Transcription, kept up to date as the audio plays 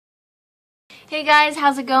Hey guys,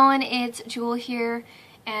 how's it going? It's Jewel here,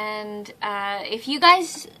 and if you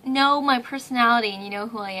guys know my personality and you know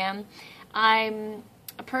who I am, I'm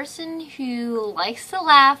a person who likes to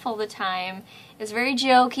laugh all the time, is very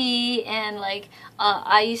jokey, and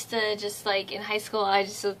I used to just in high school I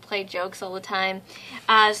just would play jokes all the time.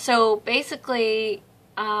 So basically,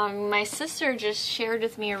 my sister just shared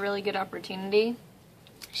with me a really good opportunity.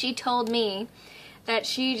 She told me that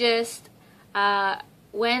she just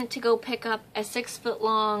went to go pick up a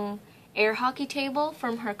 6-foot-long air hockey table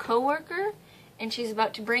from her coworker, and she's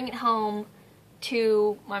about to bring it home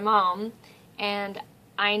to my mom, and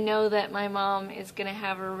I know that my mom is going to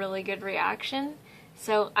have a really good reaction,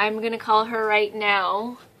 so I'm going to call her right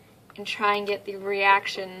now and try and get the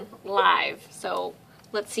reaction live. So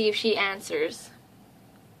let's see if she answers.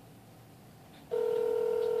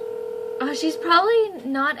 Oh, she's probably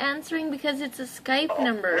not answering because it's a Skype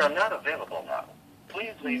number. We are not available now.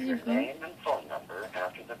 Please leave your name and phone number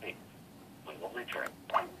after the beep. We will return.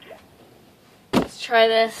 Let's try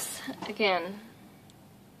this again.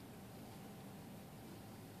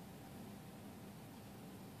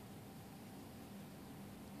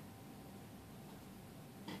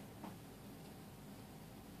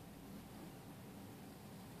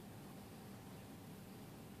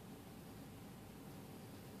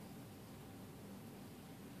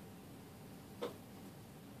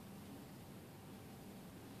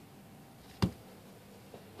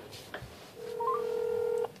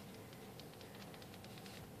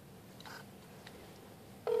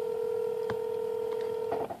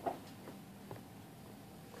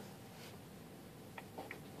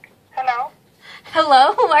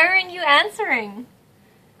 Hello? Why aren't you answering?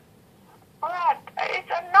 What?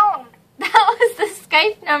 It's unknown. That was the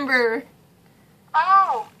Skype number.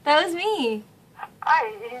 Oh. That was me.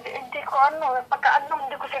 Ay, hindi ko ano. Pagka-ano,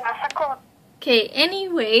 hindi ko sinasagot. Okay,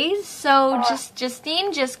 anyways, so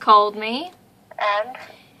Justine just called me.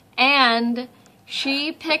 And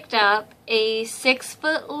she picked up a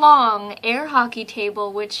 6-foot-long air hockey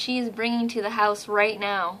table, which she is bringing to the house right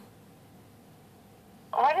now.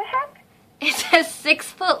 What is it? It's a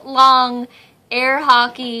 6-foot-long air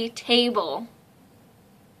hockey table.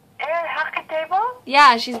 Air hockey table?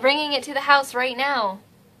 Yeah, she's bringing it to the house right now.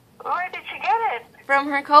 Where did she get it? From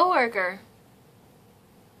her coworker.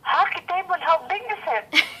 Hockey table? How big is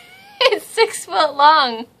it? It's 6 foot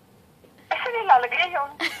long. Saan nilalagay yun?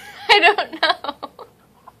 I don't know.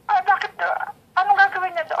 Bakit? Anong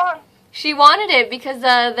gagawin niya doon? She wanted it because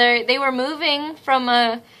they were moving from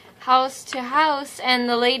a house to house, and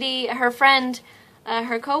the lady, her friend,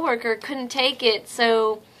 her coworker, couldn't take it,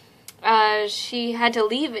 so she had to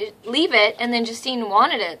leave it, and then Justine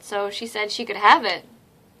wanted it, so she said she could have it.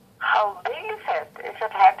 How big is it? Is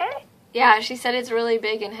it heavy? Yeah, she said it's really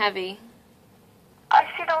big and heavy. Ay,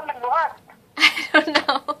 sino nagbuhat? I don't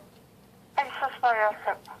know. Ay, sus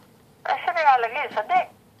Mariosep. Ay, saan nilalagay? Sa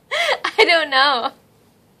deck? I don't know.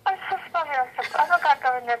 Ay, sus Mariosep. Ano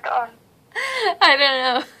gagawin niya doon? I don't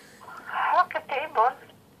know. Hockey table?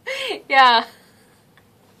 Yeah.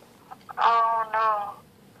 Oh, no.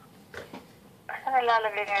 Saan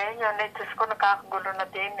nilalagay ngayon yun? Diyos ko, nakakagulo na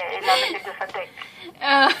din eh. Ilalagay doon sa deck.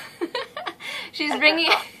 She's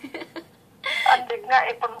bringing... Ang dig nga,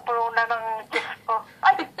 ipunpuno na ng Diyos ko.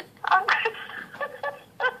 Ay! Ang...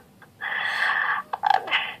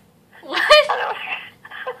 What?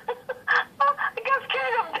 I got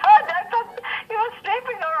scared of Dad. I thought he was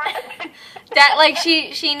sleeping already. Dad,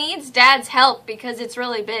 she needs Dad's help because it's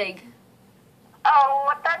really big. Oh,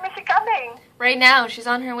 what time is he coming? Right now. She's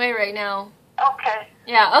on her way right now. Okay.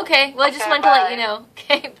 Yeah, okay. Well, I just Okay, wanted to let you know.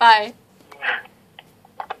 Okay, bye.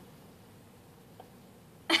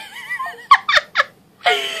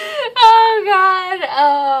 Oh, God.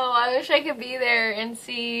 Oh, I wish I could be there and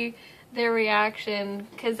see their reaction.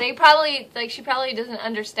 Because they probably, she probably doesn't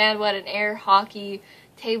understand what an air hockey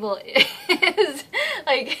table is.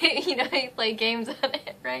 You play games on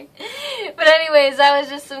it, right? But anyways, that was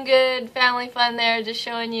just some good family fun there, just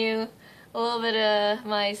showing you a little bit of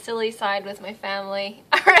my silly side with my family.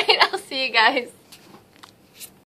 Alright, I'll see you guys.